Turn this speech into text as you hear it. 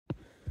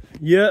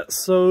Yeah,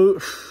 so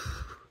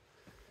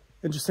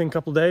interesting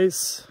couple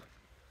days.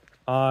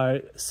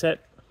 I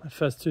set my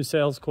first 2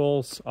 sales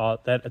calls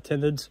that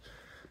attended.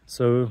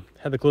 So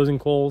had the closing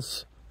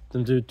calls,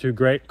 didn't do too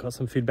great, got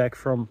some feedback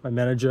from my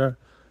manager.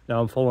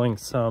 Now I'm following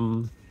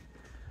some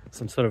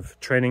sort of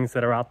trainings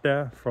that are out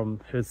there from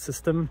his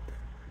system.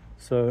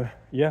 So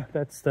yeah,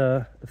 that's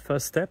the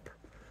first step.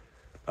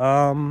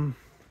 I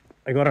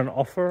got an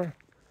offer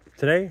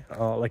today,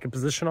 like a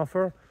position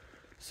offer.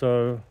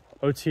 So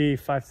OT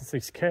 5 to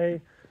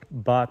 6K,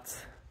 but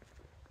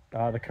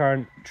the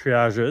current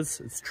triages,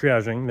 it's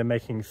triaging, they're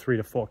making 3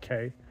 to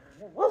 4K.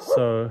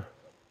 So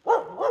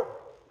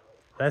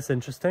that's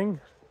interesting.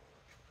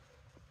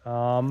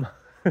 They're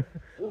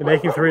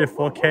making 3 to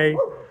 4K.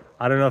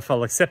 I don't know if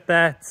I'll accept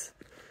that.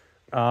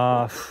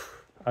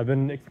 I've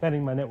been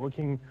expanding my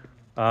networking.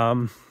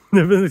 I've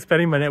been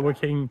expanding my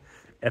networking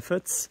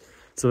efforts.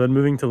 So then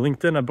moving to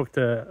LinkedIn, I booked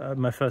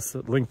my first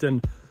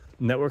LinkedIn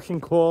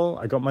networking call.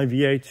 I got my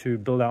VA to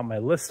build out my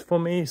list for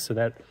me so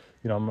that,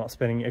 you know, I'm not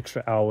spending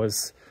extra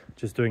hours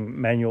just doing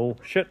manual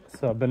shit.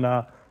 So I've been,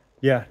 now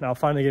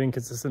finally getting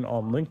consistent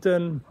on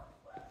LinkedIn.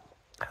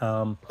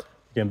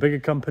 Again, bigger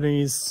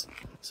companies.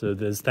 So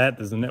there's that,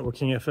 there's the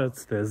networking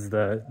efforts, there's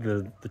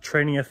the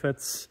training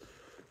efforts,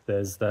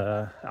 there's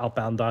the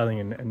outbound dialing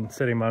and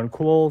setting my own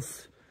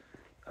calls.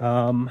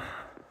 I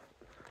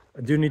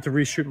do need to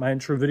reshoot my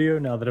intro video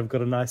now that I've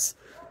got a nice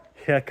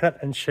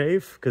haircut and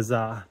shave, because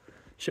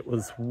shit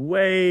was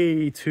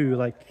way too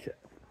like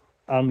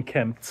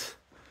unkempt.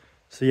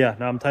 So yeah,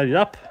 now I'm tidied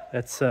up.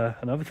 That's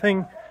another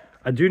thing.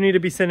 I do need to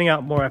be sending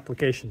out more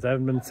applications. I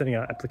haven't been sending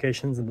out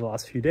applications in the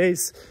last few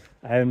days.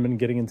 I haven't been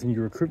getting into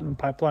new recruitment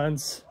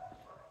pipelines.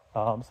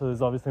 So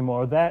there's obviously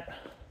more of that.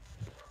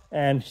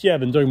 And yeah,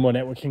 I've been doing more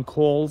networking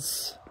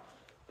calls.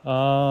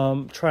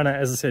 Trying to,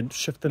 as I said,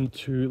 shift them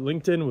to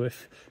LinkedIn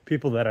with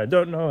people that I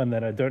don't know and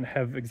that I don't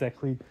have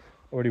exactly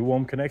already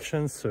warm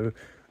connections. So,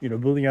 you know,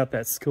 building out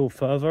that skill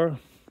further.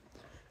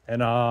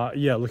 And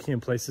yeah, looking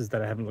in places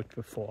that I haven't looked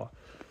before.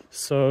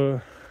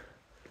 So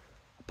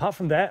apart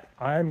from that,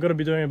 I'm going to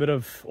be doing a bit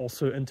of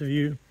also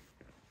interview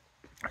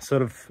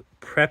sort of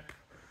prep.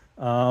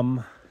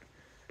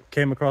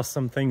 Came across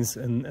some things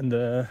in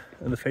the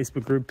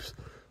Facebook groups,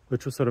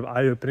 which was sort of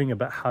eye-opening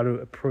about how to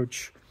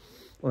approach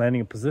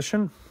landing a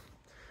position.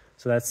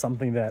 So that's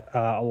something that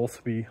I'll also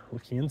be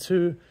looking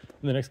into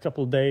in the next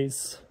couple of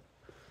days.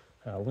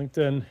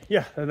 LinkedIn,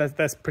 yeah,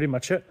 that's pretty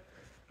much it.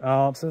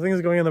 So things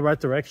are going in the right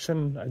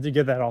direction. I did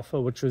get that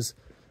offer, which was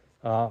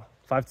 5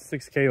 to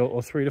 6K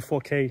or 3 to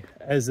 4K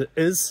as it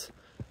is.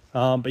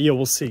 But yeah,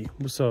 we'll see.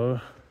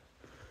 So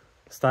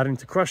starting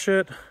to crush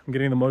it. I'm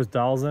getting the most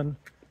dials in.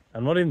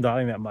 I'm not even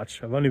dialing that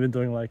much. I've only been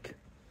doing like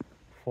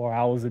 4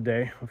 hours a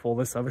day with all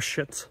this other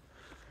shit.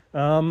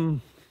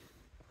 And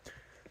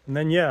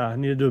then yeah, I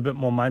need to do a bit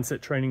more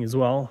mindset training as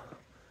well.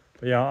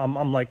 But yeah, I'm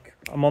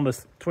on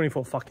this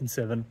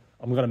 24/7.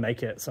 I'm gonna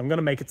make it. So I'm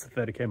gonna make it to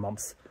 30K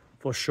months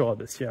for sure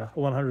this year,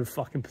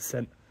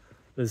 100%.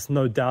 There's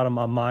no doubt in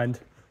my mind.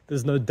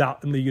 There's no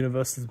doubt in the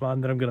universe's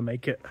mind that I'm gonna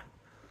make it.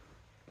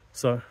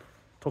 So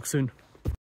talk soon.